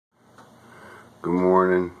Good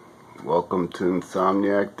morning. Welcome to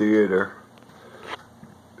Insomniac Theater.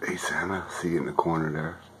 Hey Santa, see you in the corner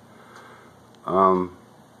there. While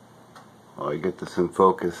I get this in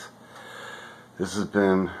focus, this has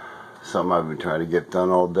been something I've been trying to get done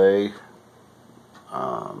all day.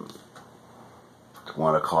 It's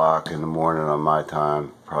 1 o'clock in the morning on my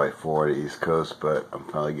time, probably 4 on the East Coast, but I'm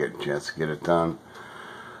finally getting a chance to get it done.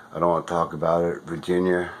 I don't want to talk about it.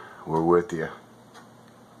 Virginia, we're with you.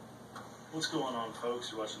 What's going on, folks?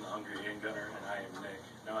 You're watching The Hungry Handgunner, and I am Nick.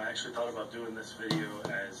 Now, I actually thought about doing this video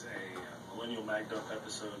as a Millennial Mag Dump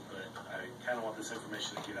episode, but I kind of want this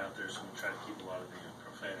information to get out there, so I'm going to try to keep a lot of the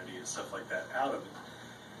profanity and stuff like that out of it.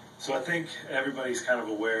 So I think everybody's kind of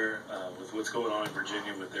aware with what's going on in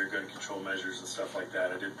Virginia with their gun control measures and stuff like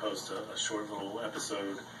that. I did post a short little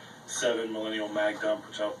episode, 7 Millennial Mag Dump,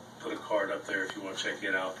 which I'll put a card up there if you want to check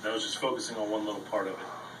it out. That was just focusing on one little part of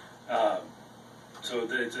it. So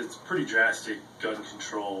it's pretty drastic gun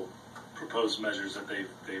control proposed measures that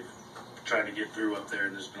they've tried to get through up there,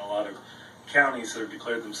 and there's been a lot of counties that have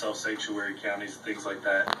declared themselves sanctuary counties and things like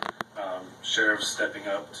that. Sheriffs stepping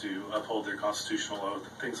up to uphold their constitutional oath,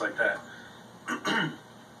 things like that.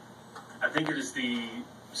 I think it is the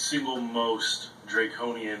single most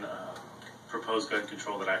draconian proposed gun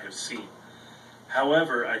control that I have seen.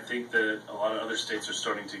 However, I think that a lot of other states are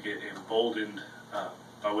starting to get emboldened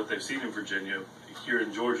by what they've seen in Virginia. Here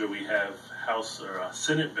in Georgia, we have State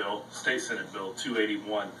Senate Bill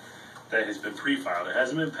 281 that has been pre-filed. It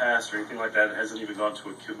hasn't been passed or anything like that. It hasn't even gone to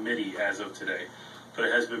a committee as of today, but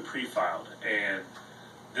it has been pre-filed, and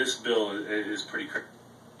this bill is pretty crazy.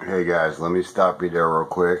 Hey guys, let me stop you there real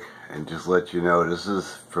quick and just let you know this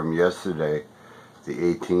is from yesterday, the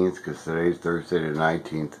 18th, because today's Thursday the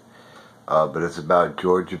 19th. But it's about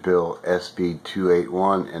Georgia Bill SB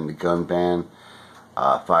 281 and the gun ban.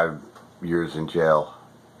 5 years in jail.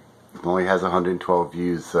 It only has 112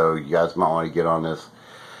 views, so you guys might want to get on this.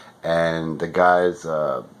 And the guy's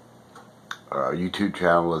YouTube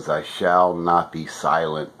channel is I Shall Not Be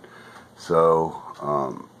Silent. So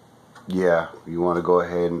yeah, you want to go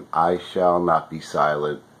ahead and I Shall Not Be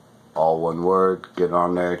Silent, all one word. Get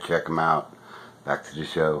on there, check them out. Back to the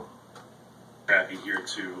show. Crappy here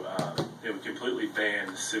too. It would completely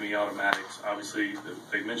ban semi-automatics. Obviously,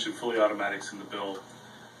 they mentioned fully automatics in the bill.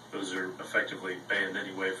 Those are effectively banned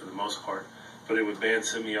anyway for the most part. But it would ban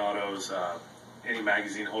semi-autos, any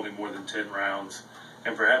magazine holding more than 10 rounds.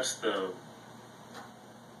 And perhaps the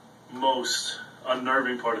most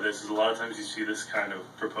unnerving part of this is a lot of times you see this kind of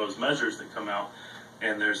proposed measures that come out,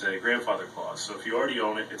 and there's a grandfather clause. So if you already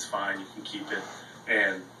own it, it's fine, you can keep it,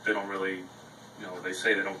 and they don't really, they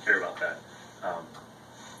say they don't care about that.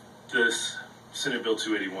 This Senate Bill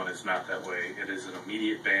 281 is not that way. It is an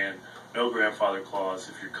immediate ban, no grandfather clause.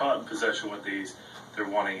 If you're caught in possession with these, they're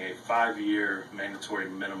wanting a 5-year mandatory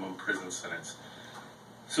minimum prison sentence.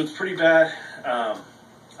 So it's pretty bad.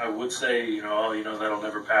 I would say, that'll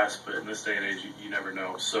never pass, but in this day and age, you never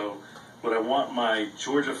know. So what I want my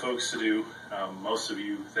Georgia folks to do, most of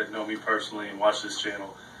you that know me personally and watch this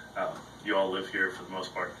channel, you all live here for the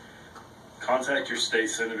most part, contact your state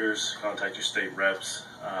senators, contact your state reps.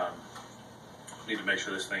 Need to make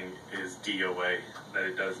sure this thing is DOA, that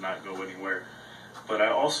it does not go anywhere. But I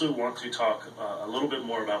also want to talk a little bit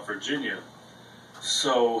more about Virginia.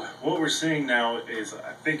 So what we're seeing now is,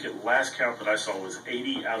 I think at last count that I saw was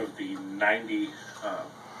 80 out of the 90,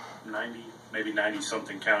 maybe 90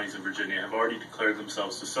 something counties in Virginia have already declared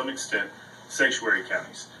themselves to some extent sanctuary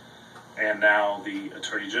counties. And now the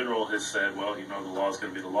Attorney General has said, well, the law is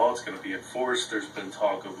going to be the law. It's going to be enforced. There's been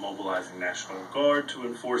talk of mobilizing National Guard to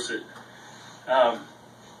enforce it.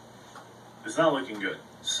 It's not looking good.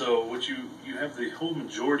 So what you have the whole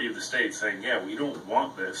majority of the states saying, yeah, we don't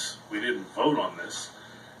want this. We didn't vote on this.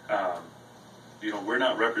 We're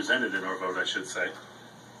not represented in our vote, I should say.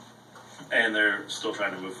 And they're still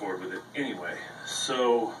trying to move forward with it anyway.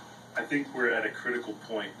 So I think we're at a critical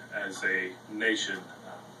point as a nation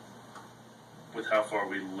with how far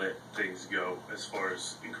we let things go as far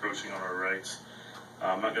as encroaching on our rights.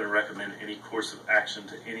 I'm not going to recommend any course of action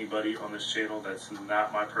to anybody on this channel. That's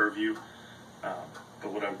not my purview.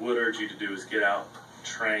 But what I would urge you to do is get out,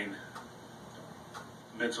 train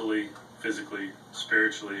mentally, physically,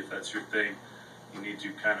 spiritually, if that's your thing. You need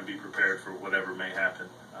to kind of be prepared for whatever may happen.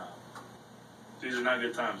 These are not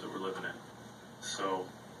good times that we're living in. So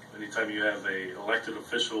anytime you have an elected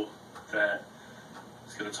official that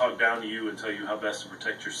is going to talk down to you and tell you how best to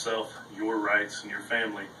protect yourself, your rights, and your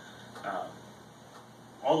family,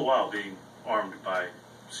 all the while being armed by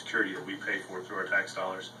security that we pay for through our tax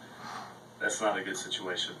dollars, that's not a good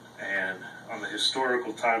situation. And on the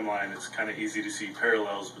historical timeline, it's kind of easy to see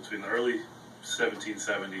parallels between the early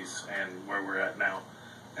 1770s and where we're at now.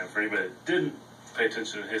 And for anybody that didn't pay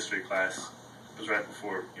attention in history class, it was right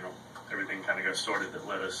before, everything kind of got started that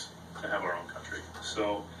led us to have our own country.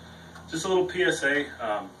 So just a little PSA,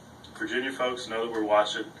 Virginia folks, know that we're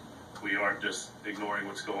watching. We aren't just ignoring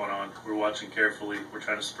what's going on. We're watching carefully. We're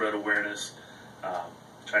trying to spread awareness,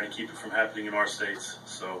 trying to keep it from happening in our states.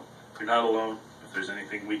 So you're not alone. If there's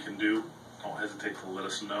anything we can do, don't hesitate to let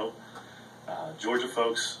us know. Georgia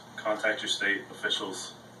folks, contact your state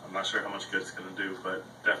officials. I'm not sure how much good it's going to do, but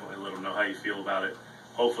definitely let them know how you feel about it.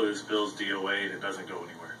 Hopefully this bill's DOA and it doesn't go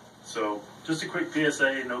anywhere. So just a quick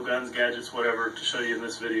PSA, no guns, gadgets, whatever, to show you in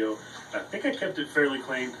this video. I think I kept it fairly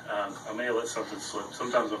clean. I may have let something slip.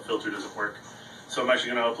 Sometimes my filter doesn't work. So I'm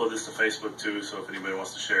actually going to upload this to Facebook too, so if anybody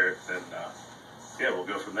wants to share it, then yeah, we'll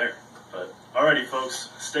go from there. But alrighty folks,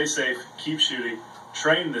 stay safe, keep shooting,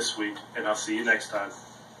 train this week, and I'll see you next time.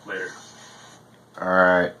 Later.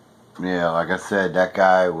 Alright. Yeah, like I said, that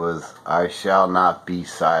guy was I Shall Not Be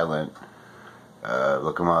Silent.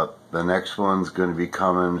 Look him up. The next one's going to be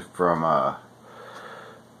coming from,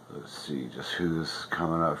 let's see just who's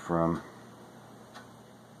coming up from.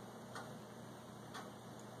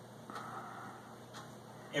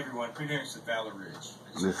 Everyone, pre-next at Valor Ridge.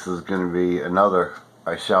 This is going to be another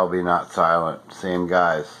I Shall Be Not Silent. Same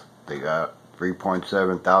guys. They got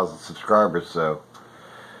 3.7 thousand subscribers, so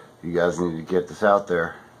you guys need to get this out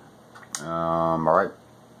there. Alright,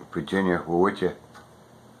 Virginia, we're with you.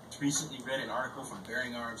 Recently read an article from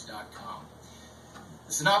BearingArms.com.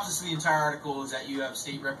 The synopsis of the entire article is that you have a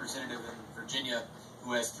state representative in Virginia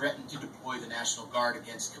who has threatened to deploy the National Guard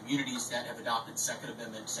against communities that have adopted Second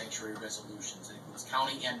Amendment sanctuary resolutions. It includes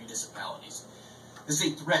county and municipalities. This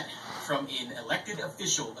is a threat from an elected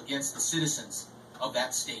official against the citizens of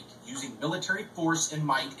that state, using military force and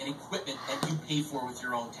might and equipment that you pay for with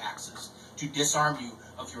your own taxes to disarm you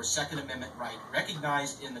of your Second Amendment right,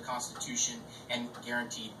 recognized in the Constitution and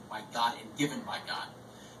guaranteed by God and given by God.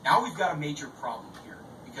 Now we've got a major problem here,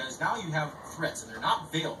 because now you have threats, and they're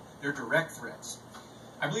not veiled, they're direct threats.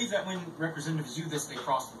 I believe that when representatives do this, they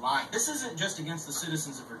cross the line. This isn't just against the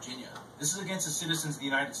citizens of Virginia. This is against the citizens of the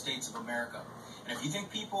United States of America. And if you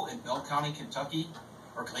think people in Bell County, Kentucky,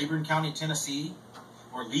 or Claiborne County, Tennessee,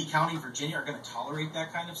 or Lee County, Virginia, are going to tolerate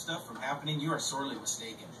that kind of stuff from happening, you are sorely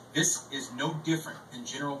mistaken. This is no different than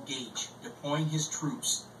General Gage deploying his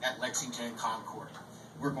troops at Lexington and Concord.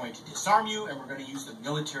 We're going to disarm you, and we're going to use the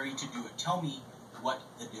military to do it. Tell me what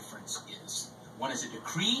the difference is. One is a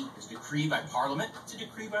decree. It's a decree by Parliament. It's a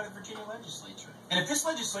decree by the Virginia legislature. And if this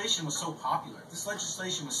legislation was so popular, if this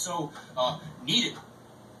legislation was so needed,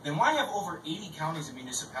 then why have over 80 counties and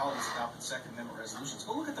municipalities adopted Second Amendment resolutions?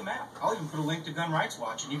 Go look at the map. I'll even put a link to Gun Rights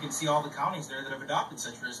Watch, and you can see all the counties there that have adopted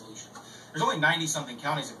such resolutions. There's only 90-something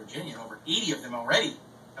counties in Virginia, and over 80 of them already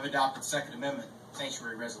have adopted Second Amendment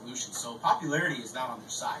sanctuary resolutions. So popularity is not on their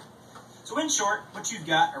side. So in short, what you've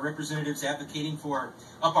got are representatives advocating for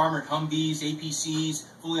up-armored Humvees, APCs,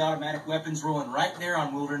 fully automatic weapons rolling right there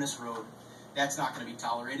on Wilderness Road. That's not going to be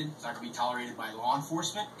tolerated. It's not going to be tolerated by law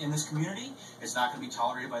enforcement in this community. It's not going to be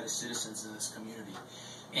tolerated by the citizens in this community.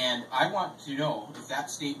 And I want to know if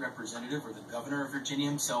that state representative or the governor of Virginia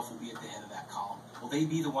himself will be at the head of that column. Will they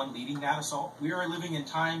be the one leading that assault? We are living in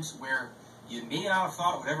times where you may not have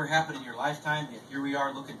thought it would ever happen in your lifetime, yet here we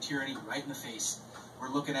are looking tyranny right in the face. We're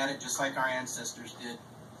looking at it just like our ancestors did.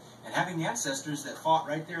 And having ancestors that fought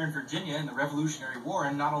right there in Virginia in the Revolutionary War,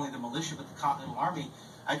 and not only the militia but the Continental Army,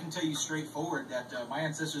 I can tell you straightforward that my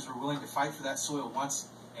ancestors were willing to fight for that soil once,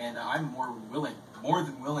 and I'm more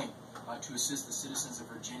than willing to assist the citizens of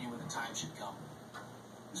Virginia when the time should come.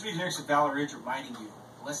 This is Visionaries of Valor Ridge reminding you,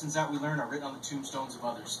 the lessons that we learn are written on the tombstones of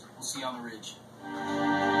others. We'll see you on the ridge.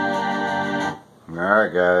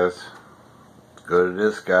 Alright guys, go to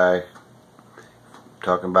this guy,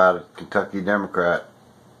 talking about a Kentucky Democrat.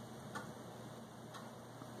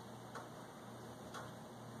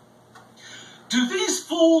 Do these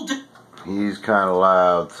fools... He's kind of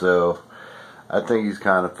loud, so I think he's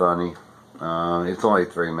kind of funny. It's only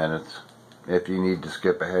 3 minutes. If you need to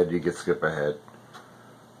skip ahead, you can skip ahead.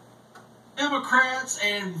 Democrats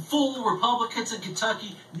and full Republicans in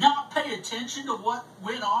Kentucky not pay attention to what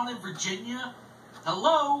went on in Virginia?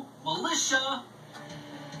 Hello, militia.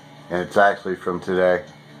 And it's actually from today.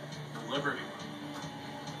 Liberty.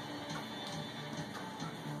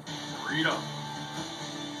 Freedom.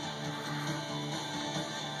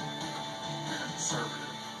 Conservative.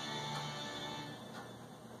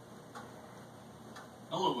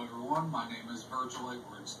 Hello everyone, my name is Virgil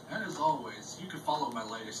Edwards, and as always, you can follow my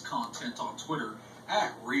latest content on Twitter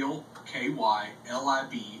at real KYLIBORTEA.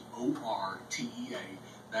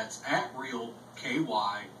 That's at real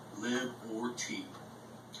KYLIBORTEA. Lib or T.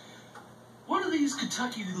 What do these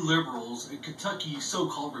Kentucky liberals and Kentucky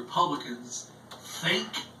so-called Republicans think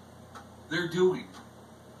they're doing?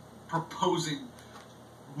 Proposing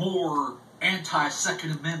more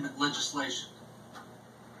anti-Second Amendment legislation.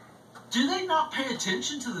 Do they not pay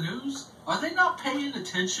attention to the news? Are they not paying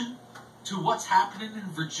attention to what's happening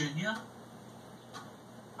in Virginia?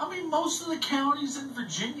 I mean, most of the counties in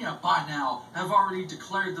Virginia by now have already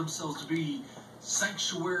declared themselves to be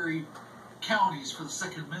sanctuary counties for the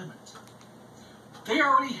Second Amendment. They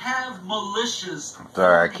already have militias.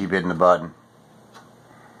 Sorry, I keep hitting the button.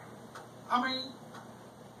 I mean,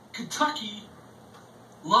 Kentucky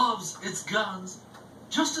loves its guns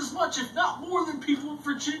just as much, if not more, than people in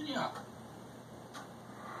Virginia.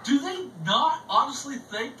 Do they not honestly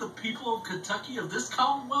think the people of Kentucky, of this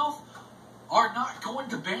Commonwealth, are not going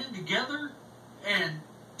to band together and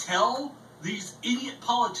tell these idiot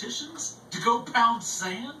politicians to go pound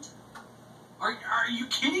sand? Are you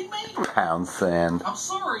kidding me? Pound sand. I'm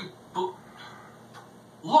sorry, but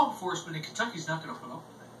law enforcement in Kentucky's not going to put up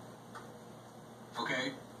with it.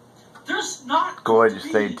 Okay? There's not Go ahead and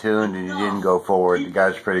stay tuned, and you didn't go forward. The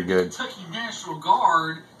guy's pretty good. Kentucky National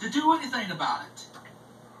Guard to do anything about it.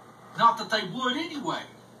 Not that they would anyway.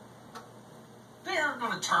 They aren't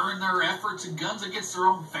going to turn their efforts and guns against their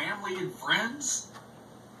own family and friends.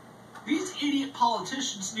 These idiot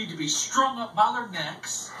politicians need to be strung up by their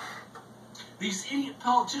necks. These idiot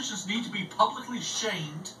politicians need to be publicly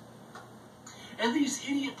shamed. And these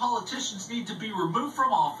idiot politicians need to be removed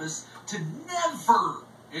from office to never,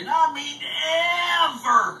 and I mean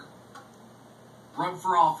ever, run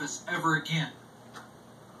for office ever again.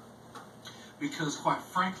 Because quite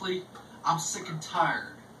frankly, I'm sick and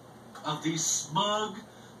tired of these smug,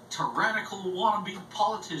 tyrannical wannabe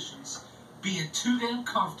politicians being too damn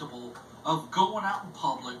comfortable of going out in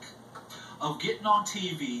public, of getting on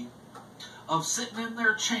TV, of sitting in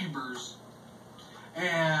their chambers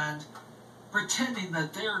and pretending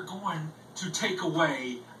that they're going to take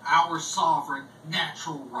away our sovereign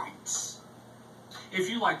natural rights. If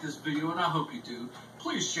you like this video, and I hope you do,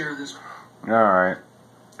 please share this. Alright.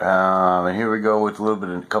 And here we go with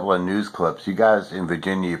a couple of news clips. You guys in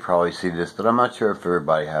Virginia, you probably see this, but I'm not sure if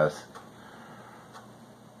everybody has.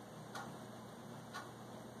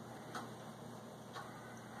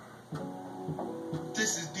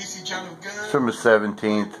 This is DC Channel Gun. It's from the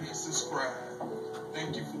 17th. Please subscribe.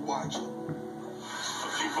 Thank you for watching.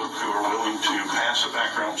 People who are willing to pass a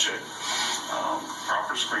background check.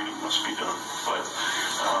 Proper screening must be done. But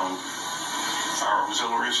our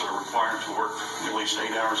auxiliaries are required to work at least 8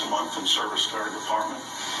 hours a month in service to our department.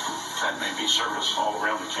 That may be service all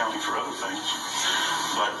around the county for other things.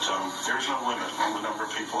 But there's no limit on the number of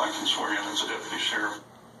people I can swear in as a deputy sheriff.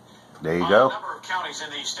 There you go. A number of counties in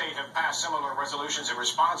the state have passed similar resolutions in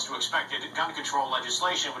response to expected gun control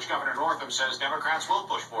legislation, which Governor Northam says Democrats will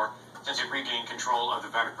push for since it regained control of the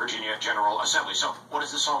Virginia General Assembly. So what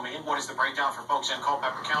does this all mean? What is the breakdown for folks in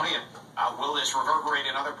Culpeper County? And will this reverberate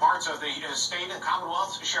in other parts of the state and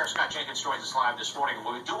Commonwealth? Sheriff Scott Jenkins joins us live this morning.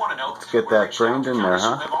 We do want to know. Let's get that framed in there,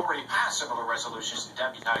 huh? They've already passed similar resolutions to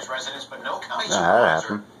deputize residents, but no county That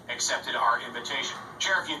supervisor happened. accepted our invitation.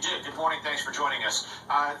 Sheriff, you did. Good morning. Thanks for joining us.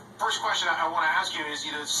 First question I want to ask you is,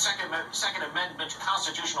 the Second Amendment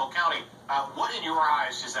constitutional county. What in your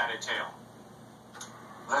eyes does that entail?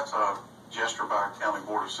 That's a gesture by our county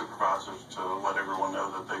board of supervisors to let everyone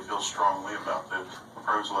know that they feel strongly about the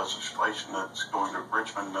proposed legislation that's going to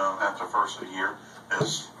Richmond after the first of the year,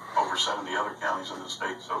 as over 70 other counties in the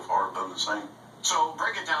state so far have done the same. So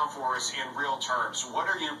break it down for us in real terms. What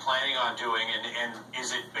are you planning on doing, and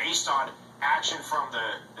is it based on action from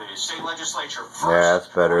the state legislature first? Yeah, that's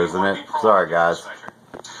better, isn't it? Sorry, guys.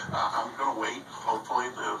 I'm going to wait. Hopefully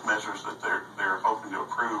the measures that they're hoping to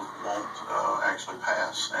approve won't actually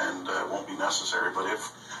pass and won't be necessary. But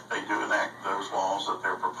if they do enact those laws that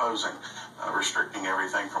they're proposing, restricting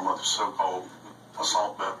everything from the so-called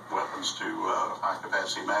assault weapons to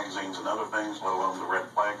high-capacity magazines and other things, let alone the red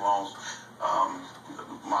flag laws,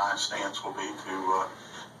 my stance will be to,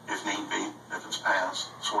 if need be, if it's passed,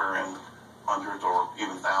 swear in hundreds or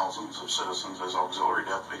even thousands of citizens as auxiliary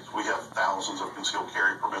deputies. We have thousands of concealed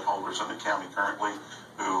carry permit holders in the county currently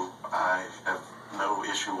who I have no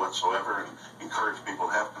issue whatsoever and encourage people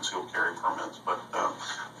to have concealed carry permits. But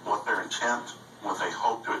what their intent, what they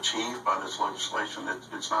hope to achieve by this legislation,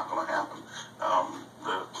 it's not going to happen.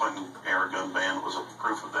 The Clinton air gun ban was a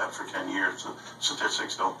proof of that for 10 years. The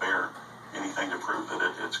statistics don't bear anything to prove that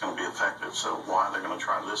it's going to be effective. So why they're going to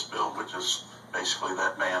try this bill, which is basically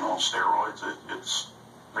that ban on steroids, it's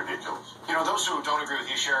ridiculous. You know, those who don't agree with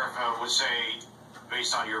you, Sheriff, would say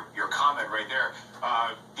based on your comment right there,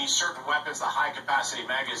 these certain weapons, the high-capacity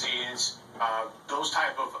magazines, those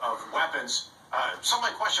type of weapons, some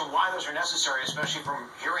might question why those are necessary, especially from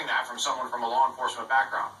hearing that from someone from a law enforcement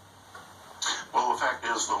background. Well, the fact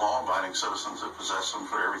is the law-abiding citizens that possess them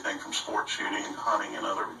for everything from sport shooting, hunting, and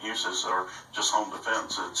other uses are just home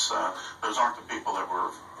defense. Those aren't the people that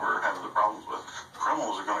we're having the problems with.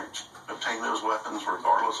 Criminals are going to obtain those weapons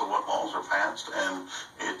regardless of what laws are passed, and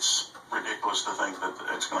it's ridiculous to think that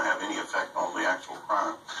it's going to have any effect on the actual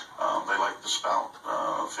crime. They like to spout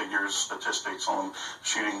figures, statistics on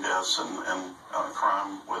shooting deaths and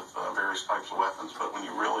crime with various types of weapons, but when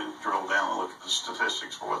you really drill down and look at the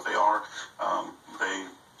statistics for what they are, they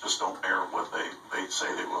just don't bear what they say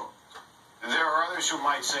they will. There are others who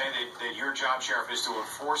might say that your job, Sheriff, is to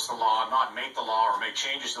enforce the law, not make the law or make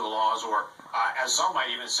changes to the laws, or, as some might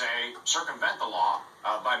even say, circumvent the law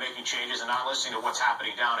by making changes and not listening to what's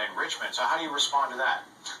happening down in Richmond. So how do you respond to that?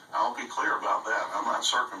 I'll be clear about that. I'm not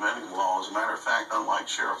circumventing the law. As a matter of fact, unlike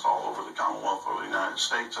sheriffs all over the Commonwealth of the United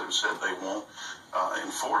States who said they won't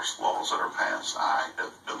enforce laws that are passed, I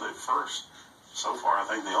have been the first, so far I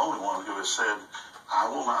think the only one who has said, I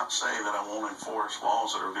will not say that I won't enforce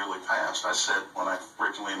laws that are duly passed. I said when I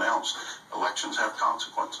originally announced elections have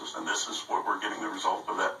consequences, and this is what we're getting the result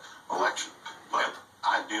of that election. But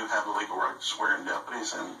I do have the legal right to swear in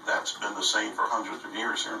deputies, and that's been the same for hundreds of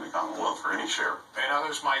years here in the Commonwealth for any sheriff. And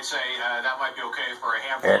others might say that might be okay for a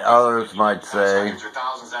handful. And others might say, hundreds or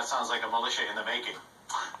thousands, that sounds like a militia in the making.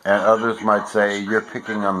 And others might say, you're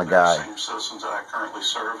picking on the guy. Same citizens that I currently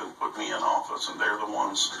serve and put me in office, and they're the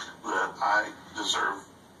ones that I deserve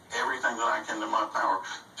everything that I can in my power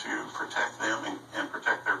to protect them and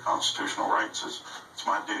protect their constitutional rights. It's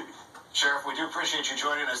my duty. Sheriff, we do appreciate you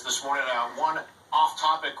joining us this morning. One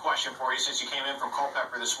off-topic question for you since you came in from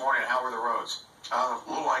Culpeper this morning. How were the roads? A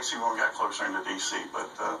little icy when we got closer into D.C., but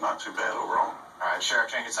not too bad overall. All right,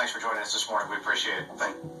 Sheriff Jenkins, thanks for joining us this morning. We appreciate it.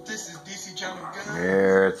 Thank you. This is DC John of Guns.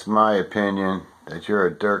 Yeah, it's my opinion that you're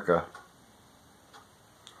a Durka.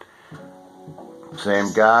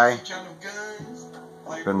 Same guy John of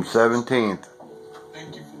Guns. from 17th.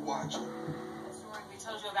 Thank you for watching. Story we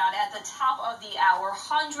told you about at the top of the hour,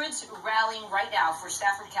 hundreds rallying right now for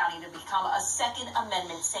Stafford County to become a Second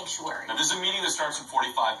Amendment sanctuary. Now, this is a meeting that starts in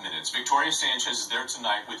 45 minutes. Victoria Sanchez is there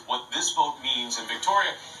tonight with what this vote means. And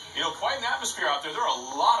Victoria, you know, quite an atmosphere out there. There are a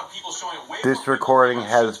lot of people showing it. This recording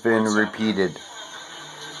has been repeated.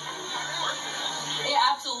 Yeah,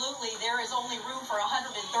 absolutely. There is only room for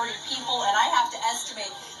 130 people, and I have to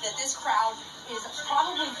estimate that this crowd is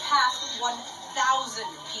probably past 1,000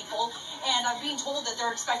 people, and I'm being told that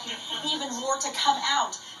they're expecting even more to come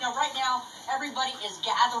out. Now, right now, everybody is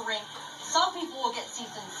gathering. Some people will get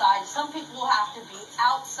seats inside. Some people will have to be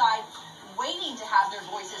outside waiting to have their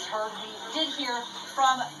voices heard. We did hear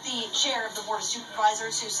from the chair of the Board of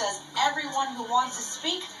Supervisors who says everyone who wants to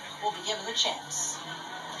speak will be given the chance.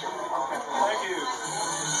 Thank you.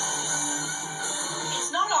 It's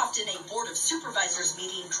not often a Board of Supervisors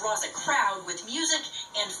meeting draws a crowd with music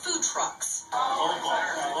and food trucks.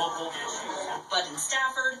 But in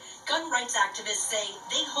Stafford, gun rights activists say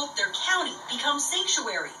they hope their county becomes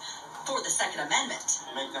sanctuary for the Second Amendment.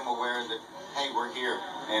 Make them aware that, hey, we're here,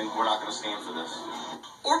 and we're not going to stand for this.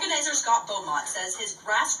 Organizer Scott Beaumont says his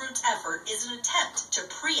grassroots effort is an attempt to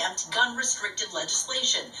preempt gun-restricted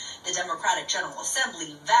legislation the Democratic General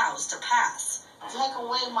Assembly vows to pass. Take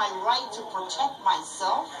away my right to protect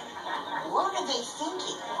myself? What are they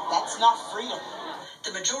thinking? That's not freedom.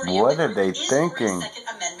 The majority What of the are they group is thinking? for a Second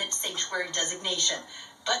Amendment sanctuary designation,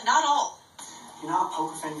 but not all. Do not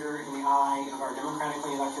poke a finger in the eye of our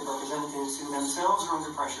democratically elected representatives who themselves are under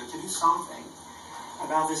pressure to do something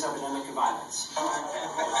about this epidemic of violence.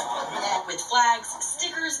 With flags,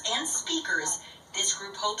 stickers, and speakers, this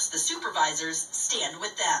group hopes the supervisors stand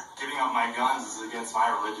with them. Giving up my guns is against my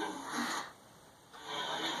religion.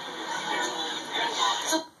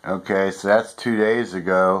 Okay, so that's 2 days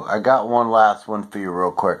ago. I got one last one for you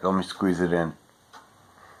real quick. Let me squeeze it in.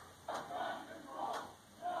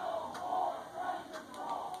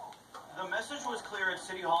 The message was clear at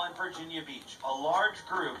City Hall in Virginia Beach. A large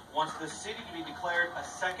group wants the city to be declared a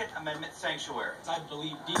Second Amendment sanctuary. I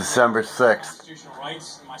believe deeply December 6th. Constitutional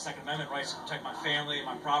rights, and my Second Amendment rights to protect my family and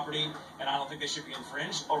my property, and I don't think they should be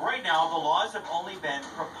infringed. But right now, the laws have only been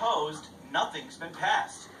proposed. Nothing's been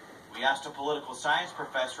passed. We asked a political science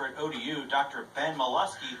professor at ODU, Dr. Ben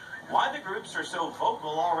Molesky, why the groups are so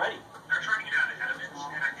vocal already. They're trying to get out ahead of it,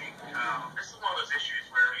 and I think this is one of those issues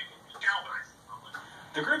where we galvanize the public.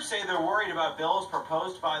 The groups say they're worried about bills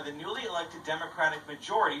proposed by the newly elected Democratic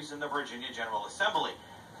majorities in the Virginia General Assembly.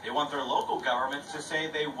 They want their local governments to say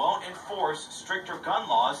they won't enforce stricter gun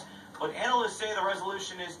laws, but analysts say the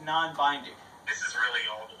resolution is non-binding. This is really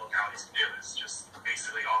all the localities can do, is just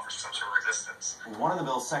basically offer some sort of resistance. One of the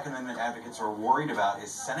bill's Second Amendment advocates are worried about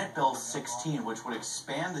is Senate Bill 16, which would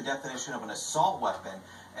expand the definition of an assault weapon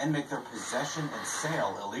and make their possession and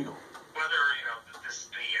sale illegal. Whether,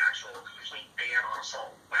 the actual complete ban on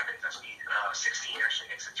assault weapons, SB 16, actually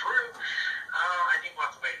makes it through, I think we'll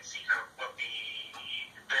have to wait and see kind of what the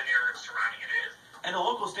narrative surrounding it is. And a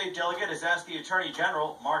local state delegate has asked the Attorney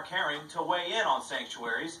General, Mark Herring, to weigh in on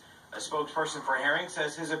sanctuaries. A spokesperson for Herring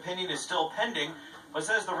says his opinion is still pending, but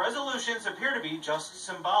says the resolutions appear to be just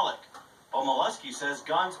symbolic. But Molesky says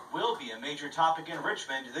guns will be a major topic in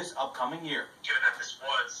Richmond this upcoming year. Given that this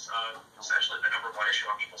was essentially the number one issue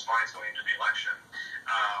on people's minds going into the election,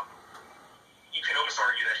 you can almost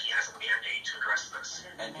argue that he has a mandate to address this.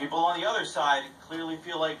 And people on the other side clearly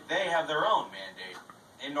feel like they have their own mandate.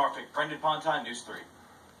 In Norfolk, Brendan Ponton, News 3.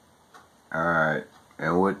 All right,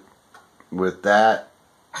 and with that,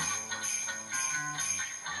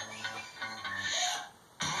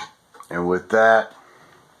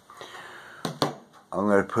 I'm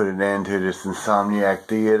going to put an end to this Insomniac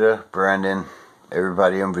Theater. Brendan,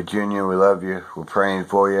 everybody in Virginia, we love you. We're praying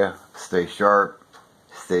for you. Stay sharp.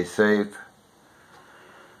 Stay safe.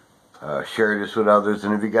 Share this with others.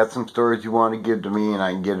 And if you got some stories you want to give to me and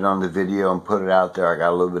I can get it on the video and put it out there, I got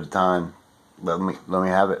a little bit of time. Let me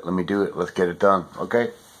have it. Let me do it. Let's get it done. Okay?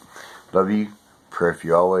 Love you. Pray for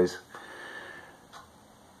you always.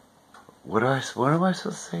 What am I supposed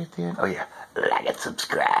to say at the end? Oh yeah. Like and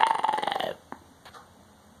subscribe.